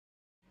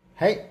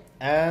Hey,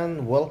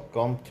 and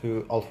welcome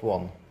to Alpha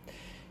 1.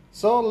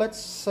 So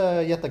let's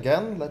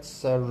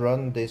let's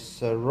run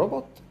this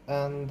robot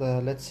and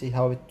let's see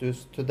how it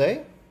does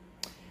today.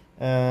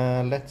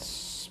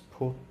 Let's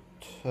put,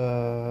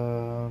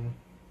 let's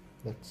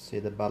see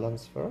the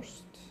balance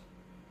first.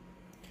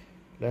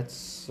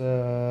 Let's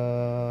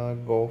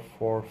go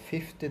for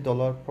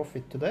 $50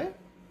 profit today.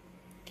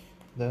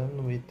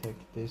 Then we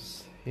take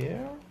this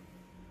here.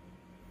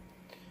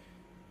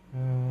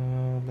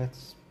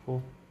 Let's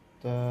put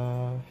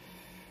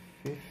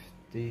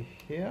 50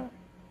 here.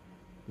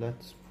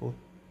 Let's put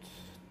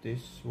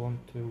this one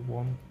to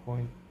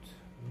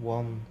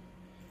 1.1.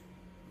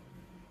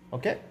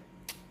 Okay,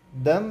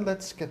 then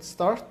let's get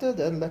started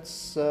and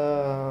let's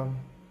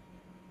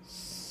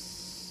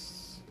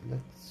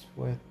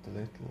wait a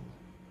little.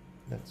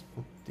 Let's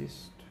put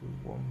this to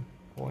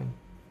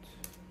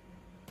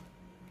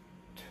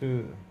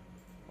 1.2.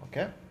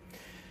 okay,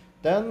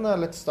 then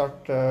let's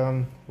start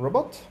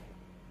robot.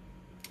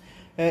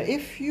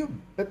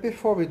 But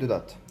before we do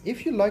that,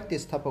 if you like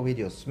this type of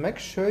videos, make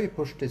sure you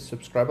push the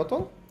subscribe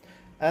button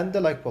and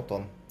the like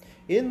button.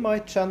 In my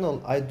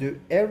channel, I do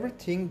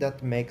everything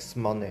that makes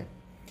money.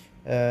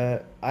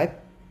 I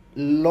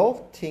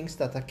love things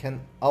that I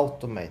can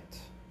automate.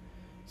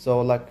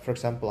 So like, for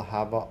example, I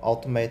have an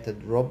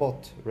automated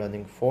robot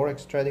running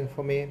Forex trading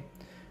for me.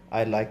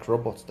 I like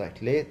robots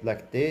like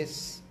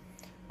this.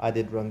 I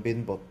did run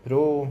Binbot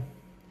Pro.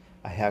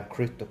 I have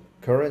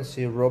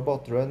cryptocurrency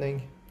robot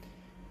running.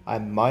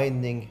 I'm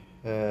mining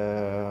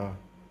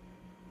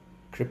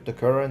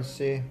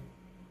cryptocurrency,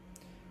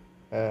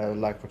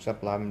 like for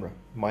example I'm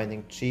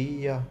mining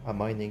Chia, I'm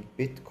mining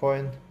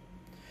Bitcoin.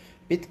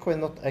 Bitcoin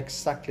not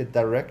exactly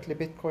directly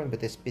Bitcoin,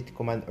 but it's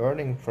Bitcoin I'm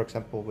earning, for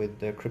example with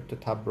the crypto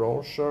tab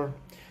browser.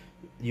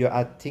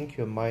 I think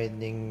you're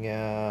mining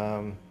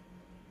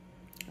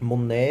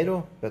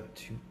Monero,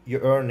 but you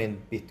earn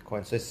in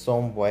Bitcoin, so it's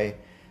some way.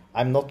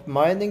 I'm not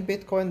mining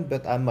Bitcoin,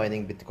 but I'm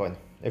mining Bitcoin,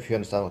 if you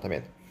understand what I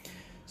mean.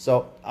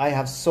 So I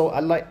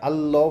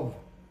love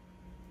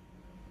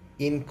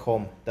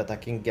income that I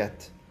can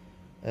get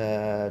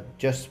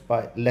just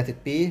by let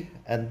it be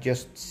and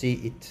just see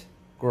it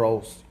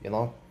grows, you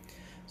know.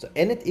 So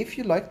if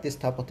you like this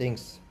type of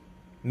things,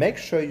 make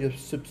sure you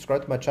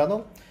subscribe to my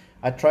channel.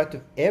 I try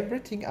to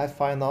everything I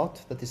find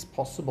out that is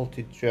possible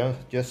to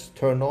just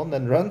turn on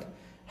and run,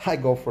 I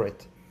go for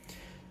it.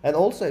 And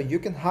also you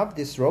can have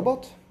this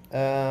robot.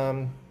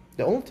 The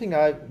only thing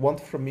I want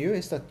from you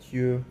is that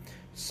you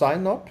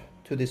sign up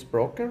to this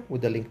broker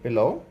with the link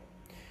below,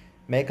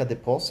 make a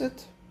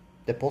deposit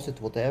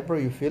whatever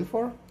you feel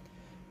for,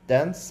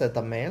 then send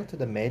a mail to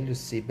the mail you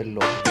see below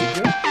the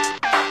video,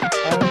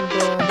 and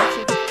that's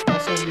it. I'll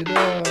send you the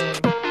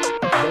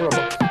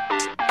robot.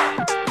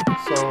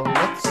 So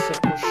let's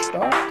push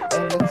start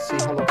and let's see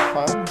how much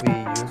time we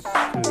use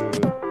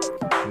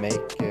to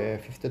make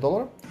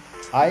 $50.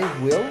 I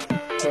will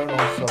turn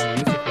on some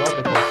music now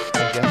because I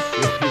guess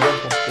you don't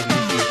want to listen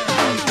to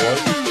my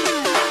voice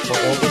for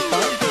all this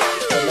time.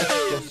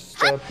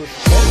 Push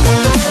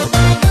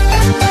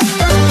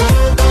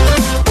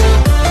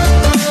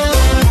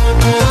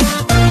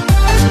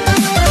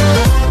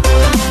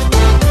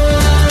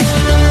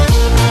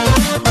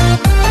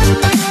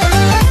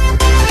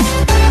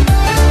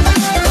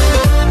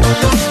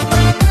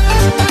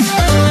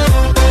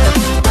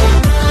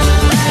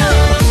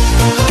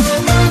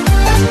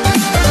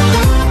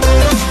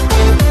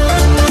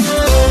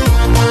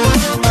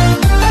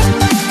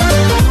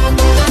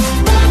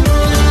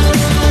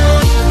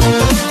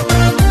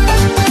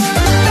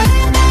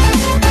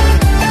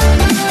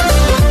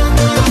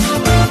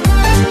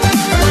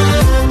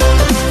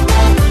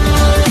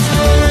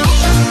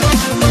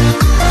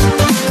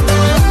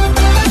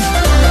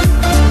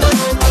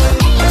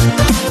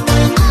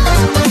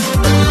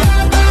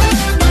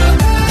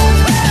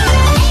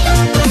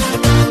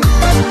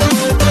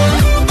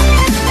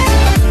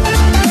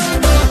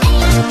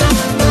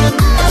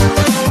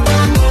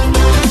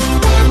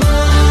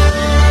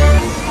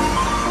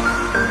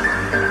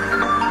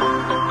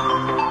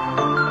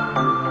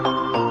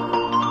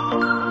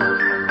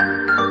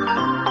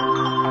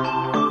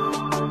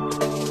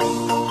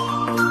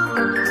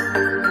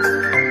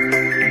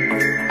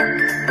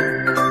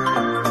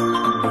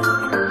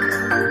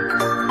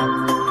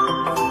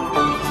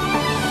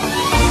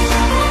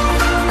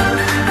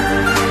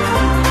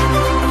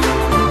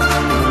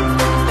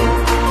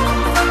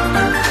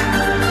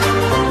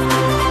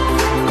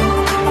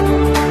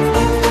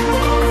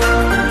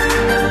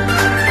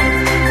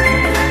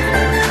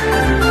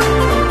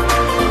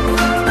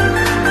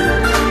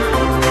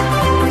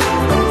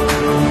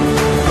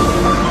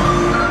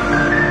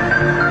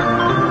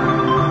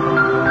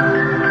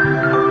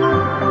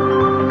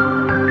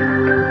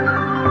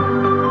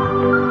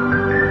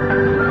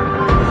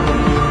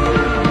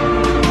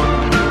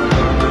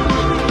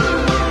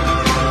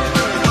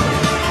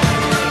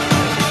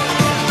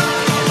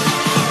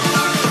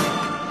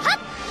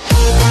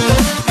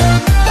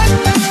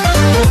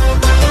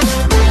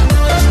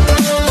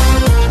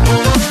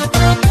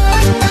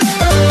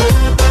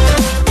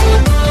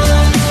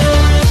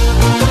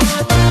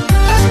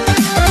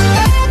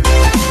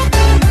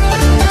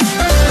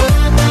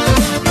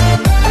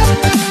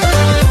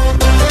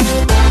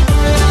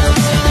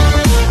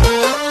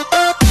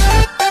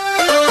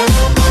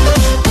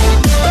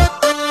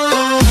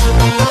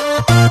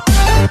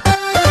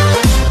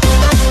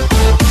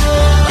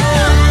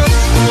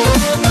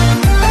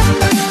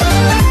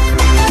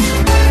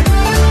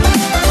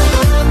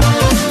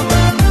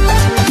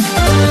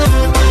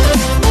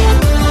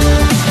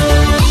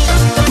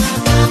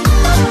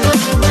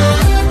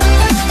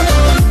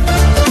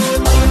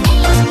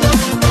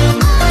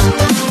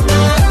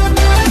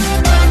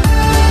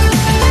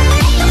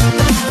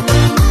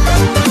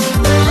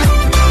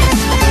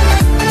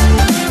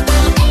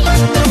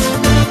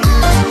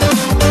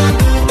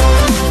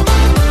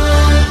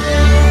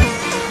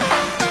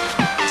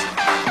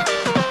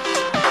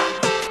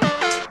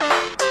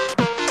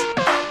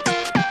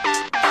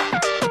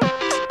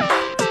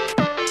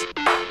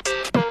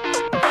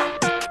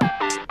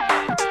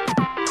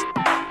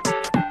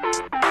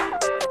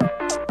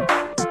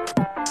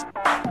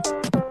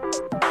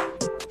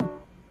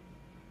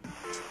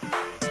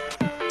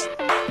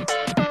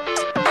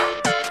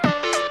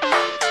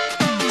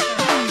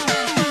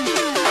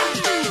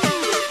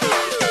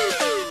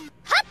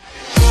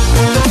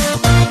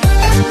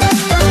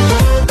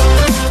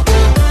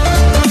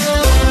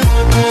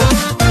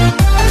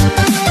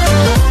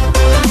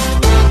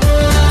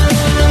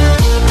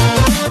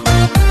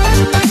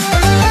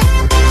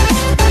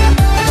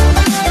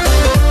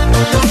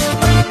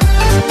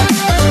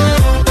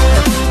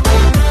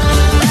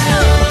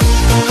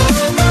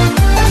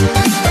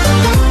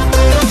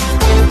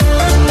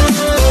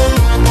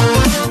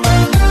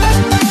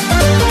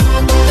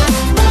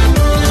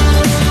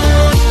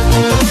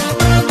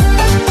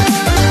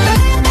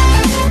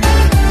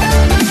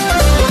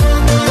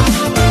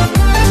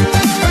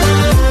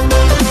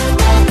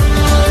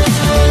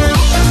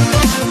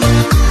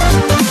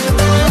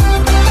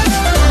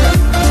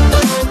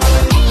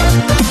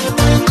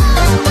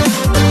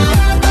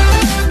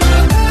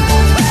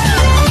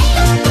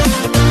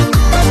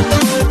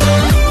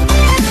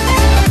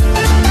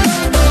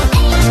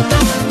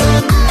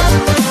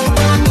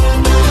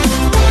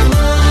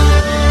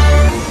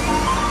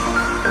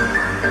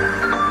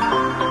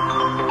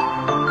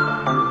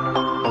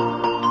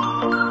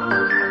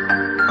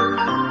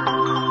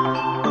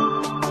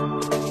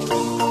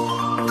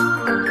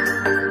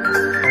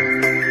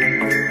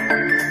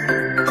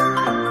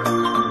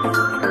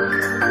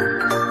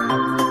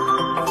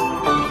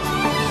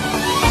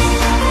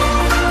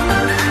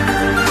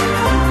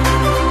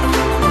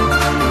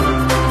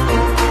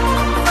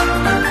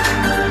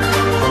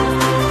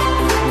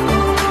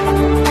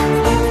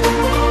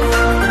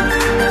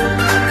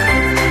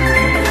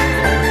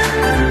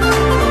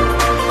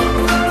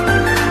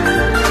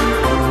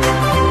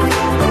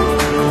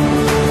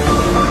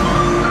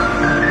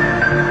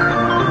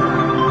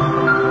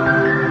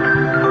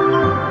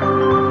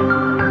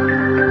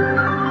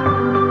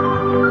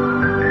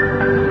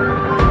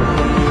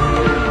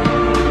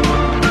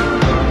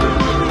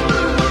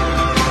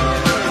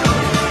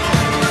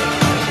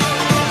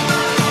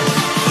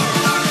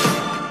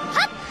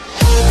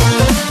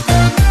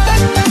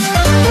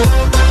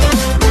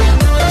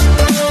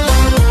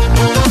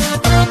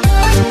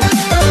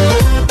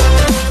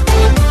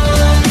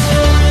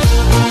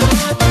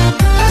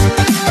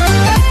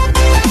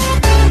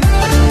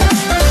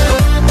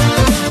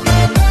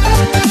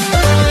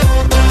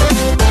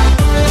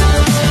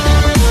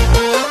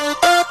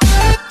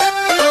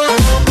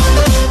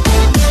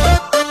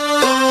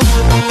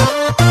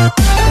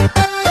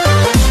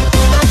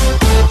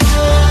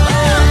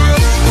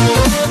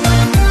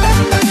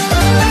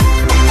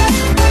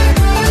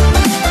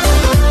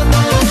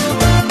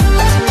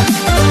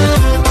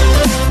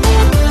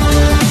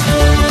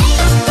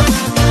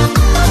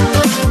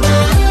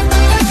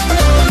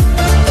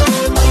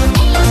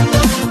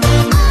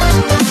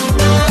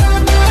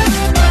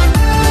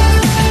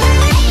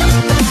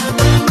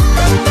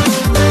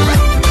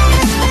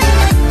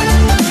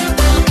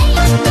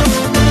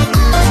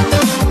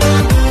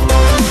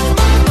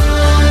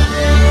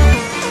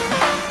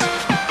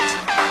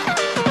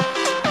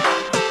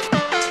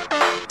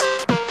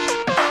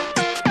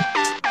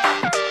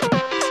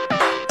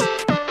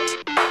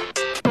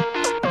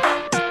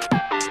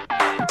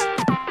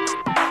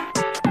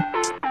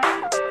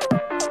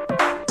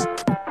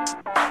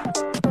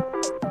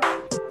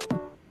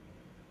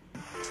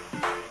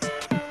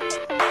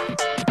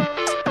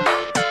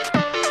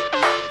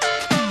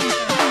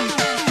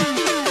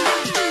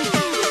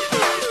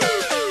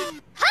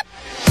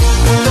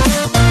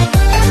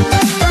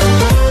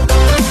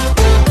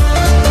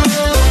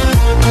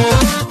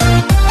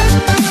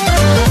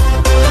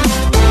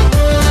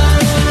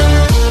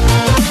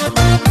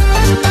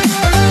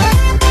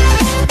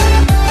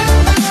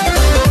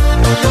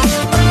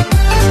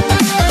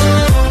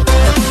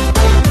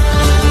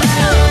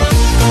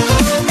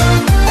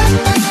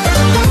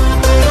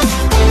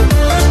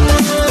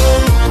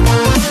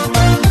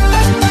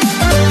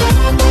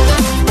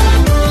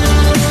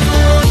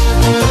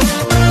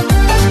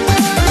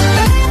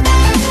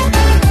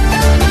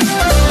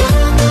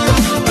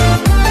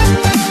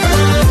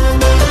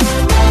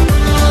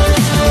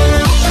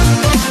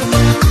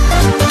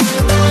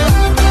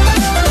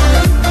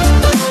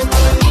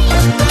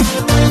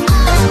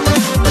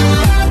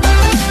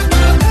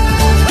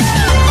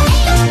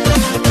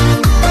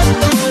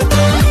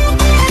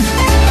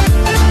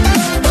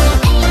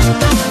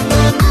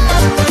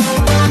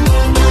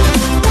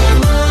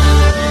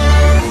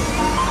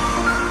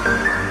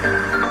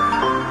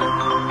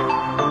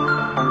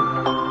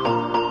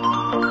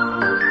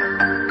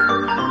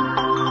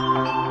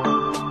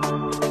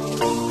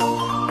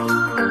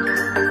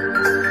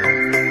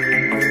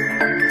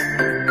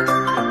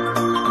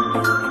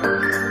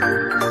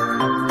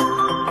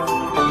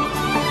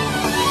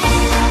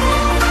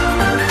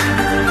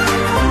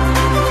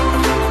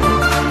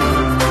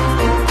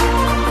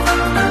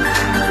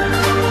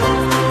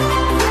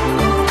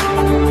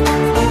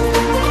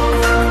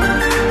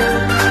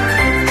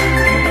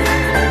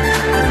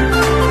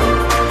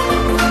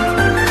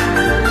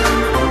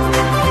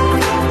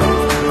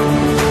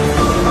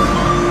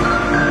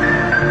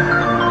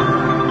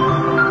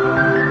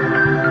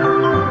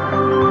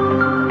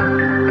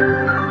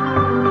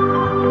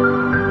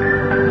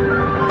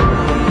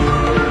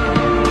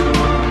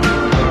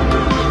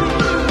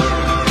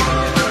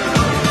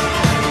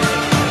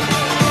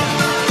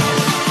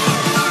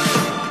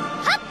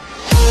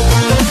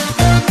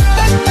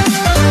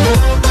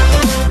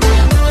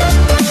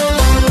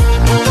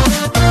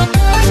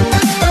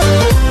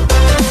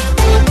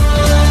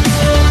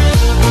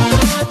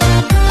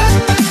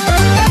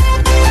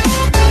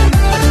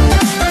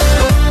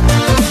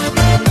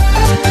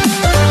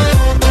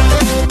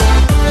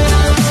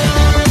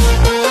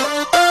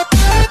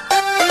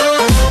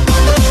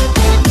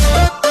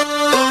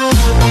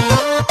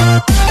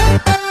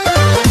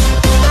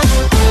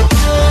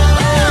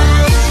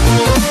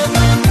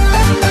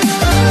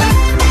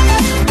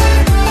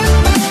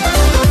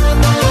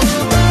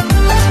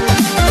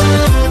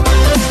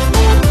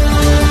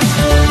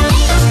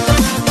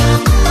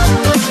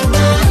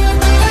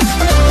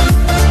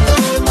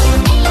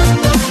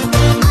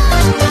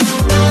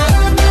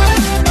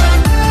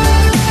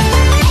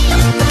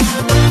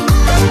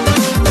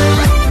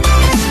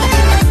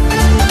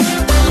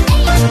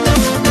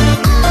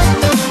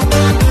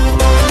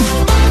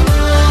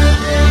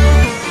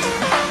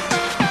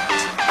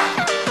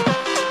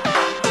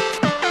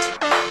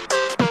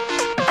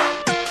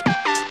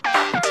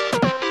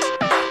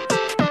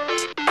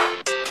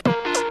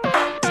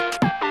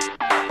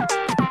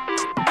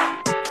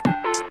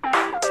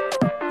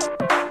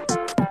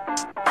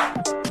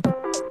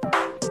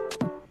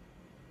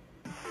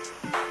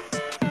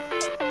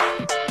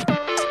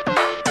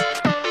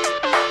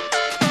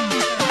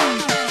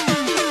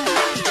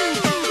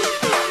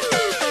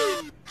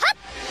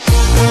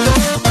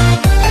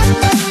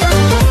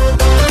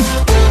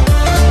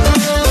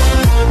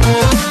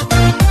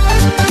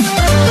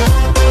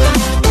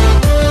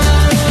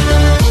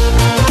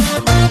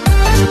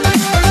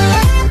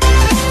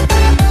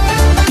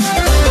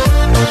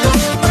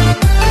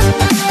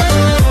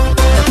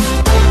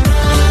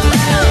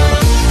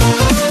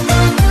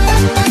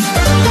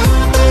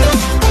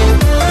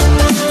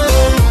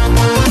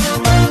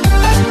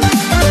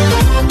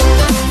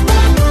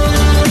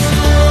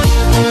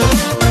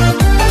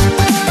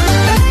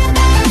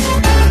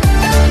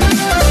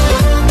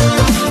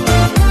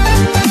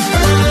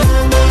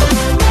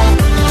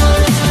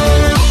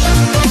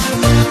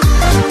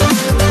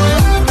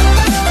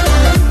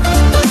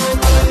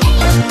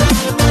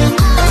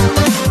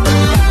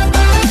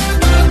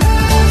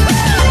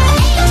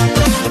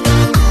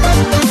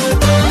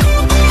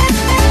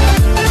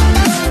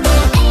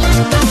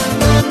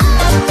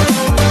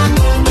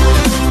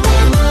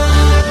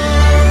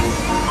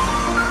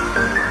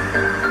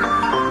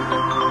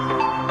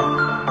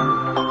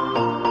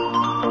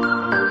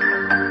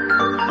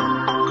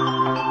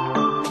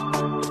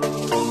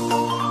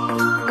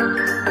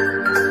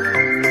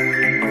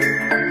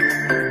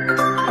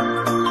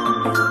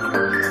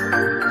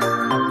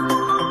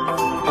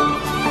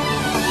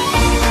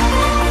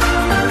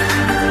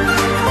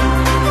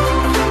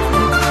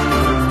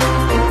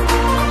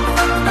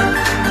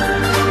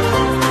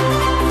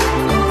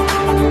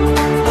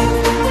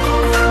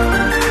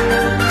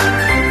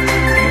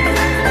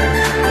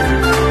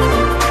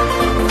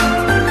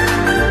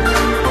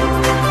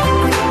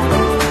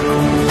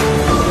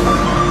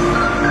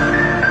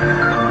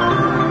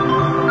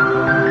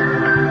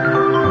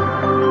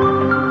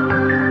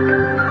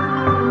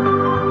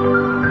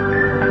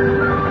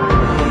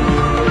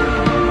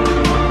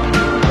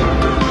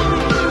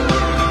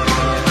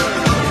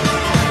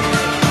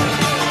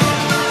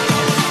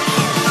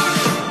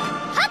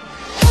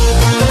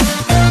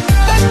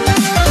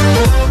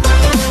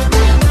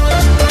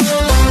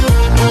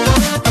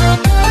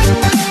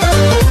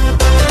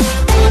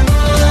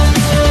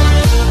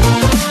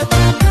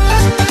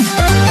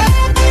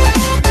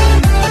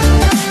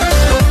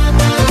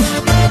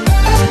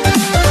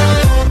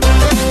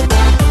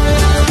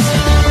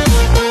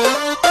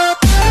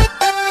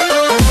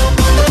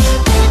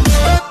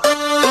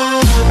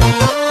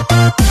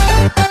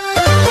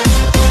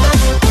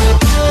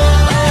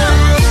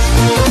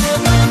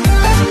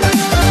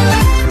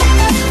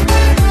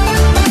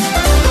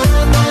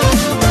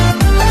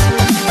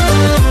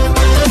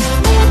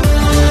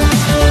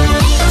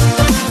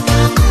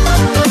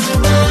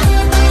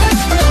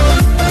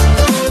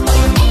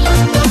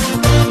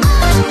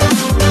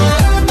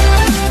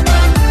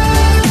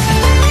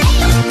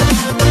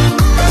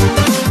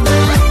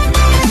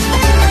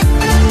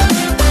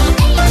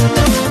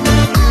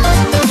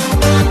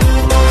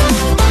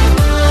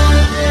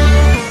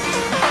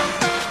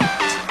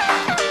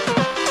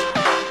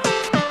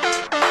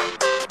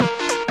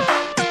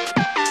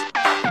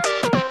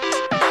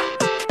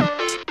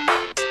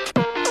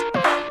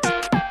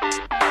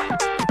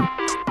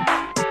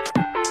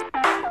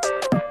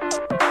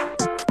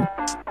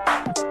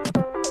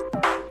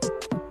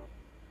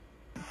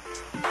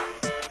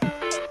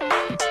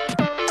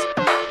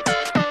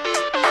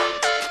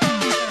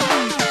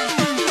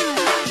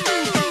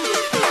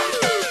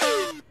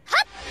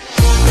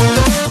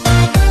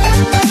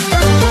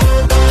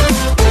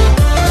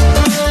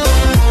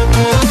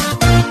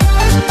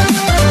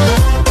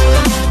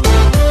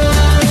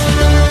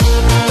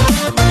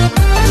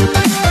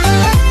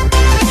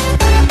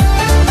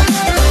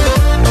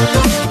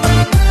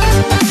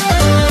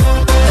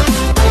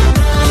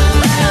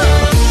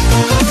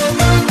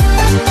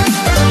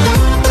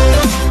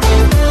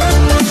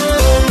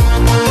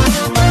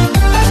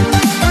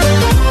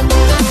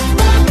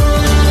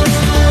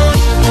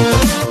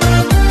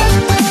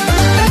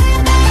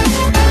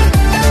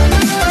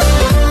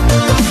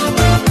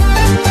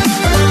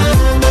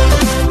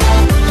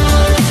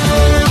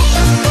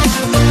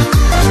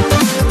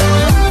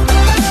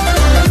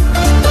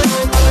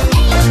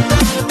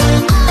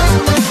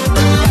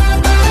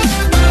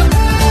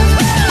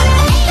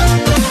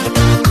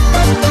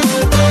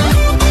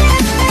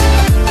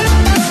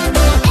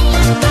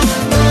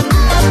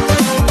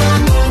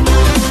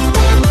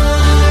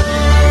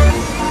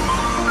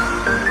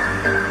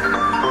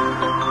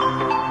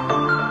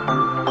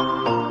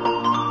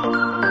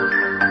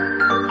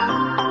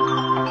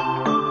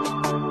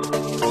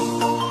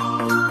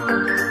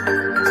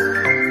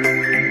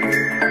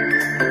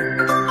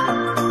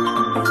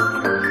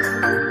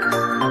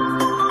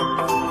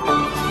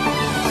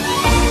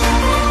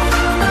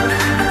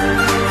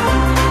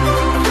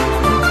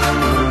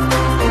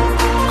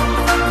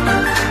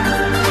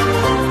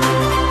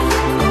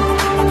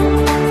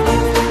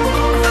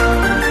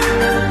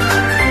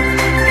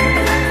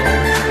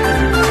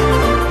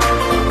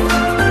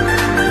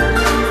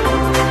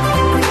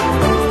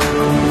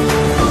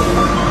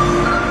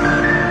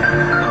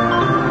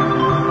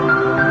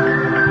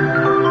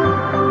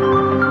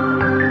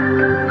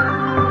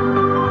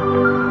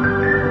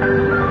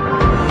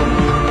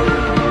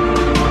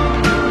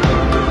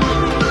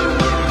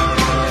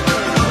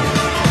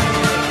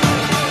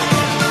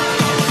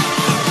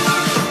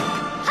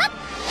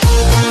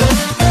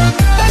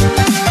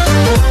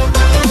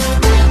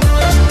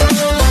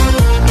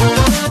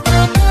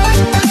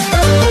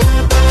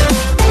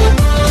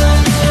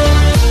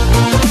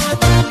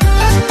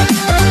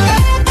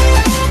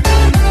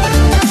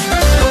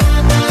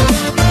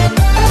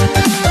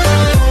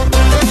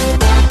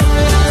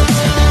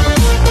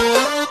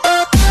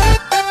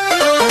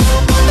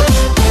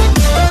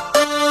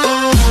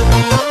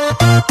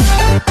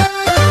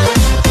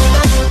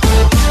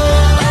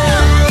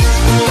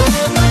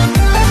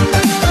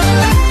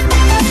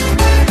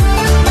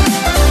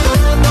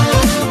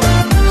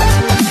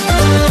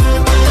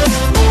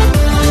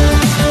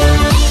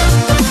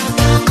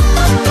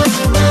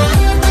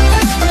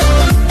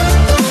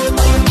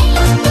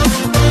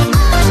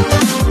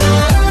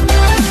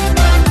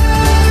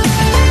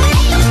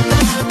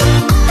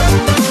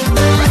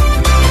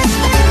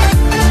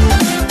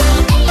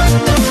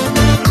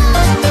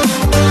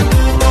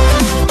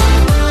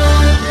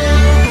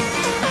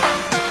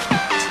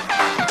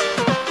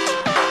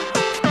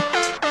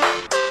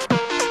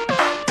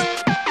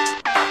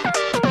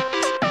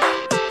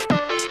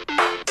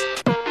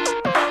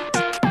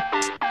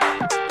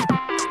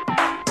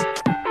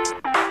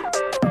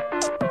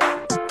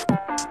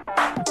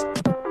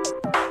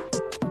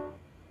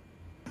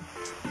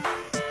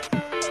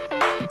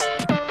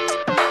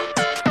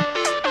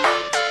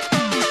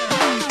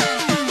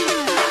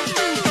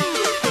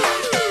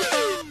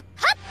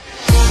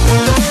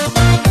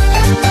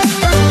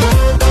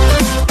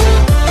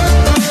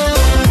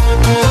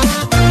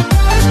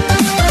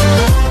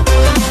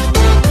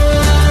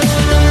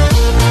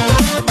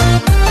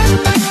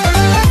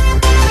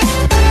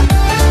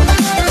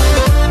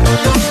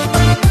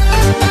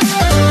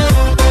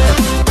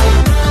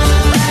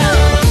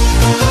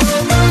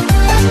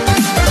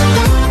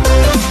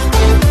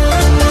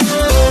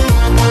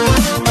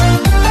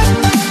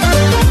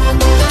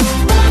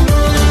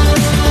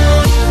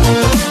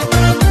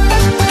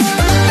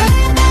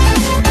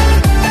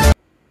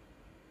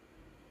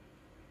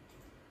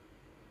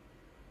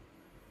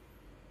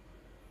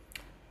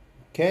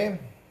Okay,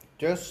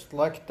 just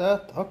like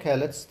that. Okay,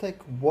 let's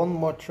take one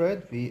more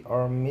trade. We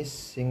are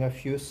missing a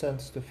few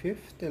cents to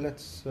 50.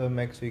 Let's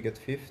make sure we get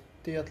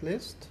 50 at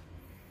least.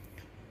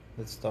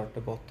 Let's start the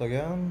bot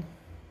again.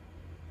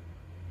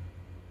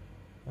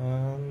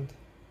 And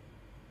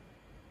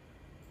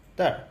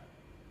there.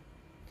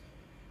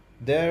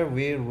 There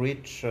we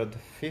reached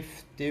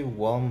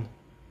 $51.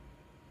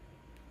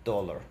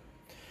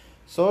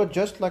 So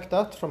just like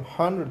that, from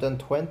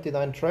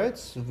 129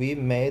 trades, we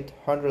made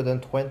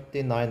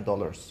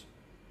 $129.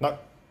 No,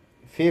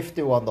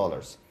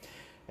 $51.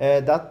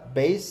 That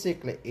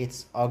basically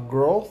it's a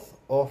growth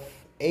of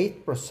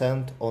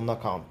 8% on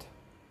account.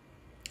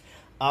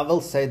 I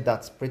will say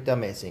that's pretty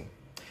amazing.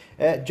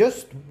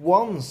 Just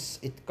once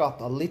it got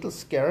a little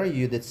scary,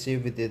 you did see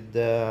we did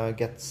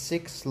get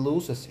 6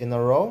 losses in a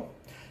row.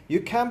 You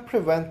can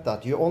prevent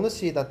that. You only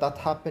see that that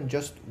happened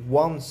just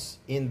once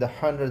in the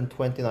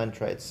 129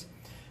 trades.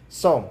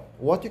 So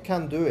what you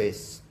can do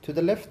is, to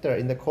the left there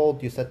in the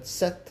code you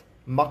set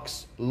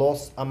max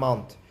loss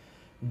amount.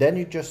 Then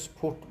you just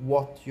put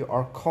what you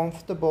are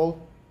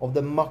comfortable of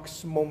the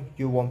maximum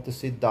you want to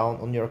see down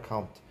on your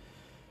account.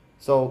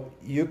 So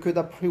you could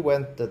have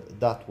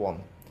prevented that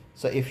one.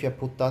 So if you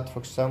put that, for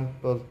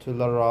example,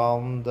 to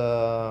around,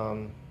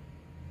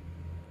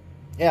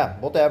 yeah,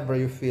 whatever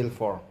you feel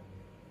for,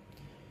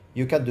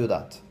 you can do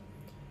that.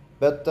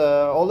 But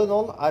all in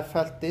all, I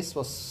felt this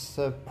was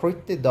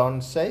pretty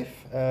darn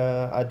safe.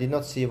 I did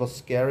not see it was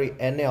scary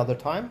any other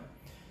time.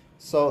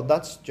 So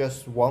that's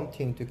just one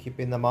thing to keep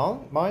in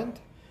mind.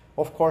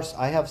 Of course,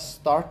 I have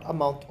start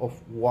amount of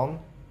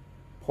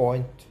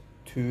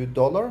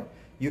 $1.2.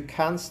 You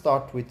can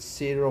start with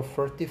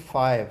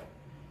 0.35.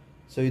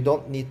 So you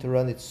don't need to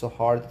run it so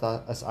hard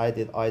as I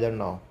did either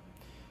now.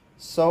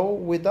 So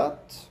with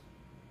that,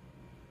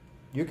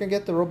 you can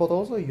get the robot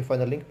also. You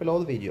find a link below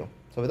the video.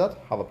 So with that,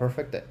 have a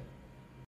perfect day.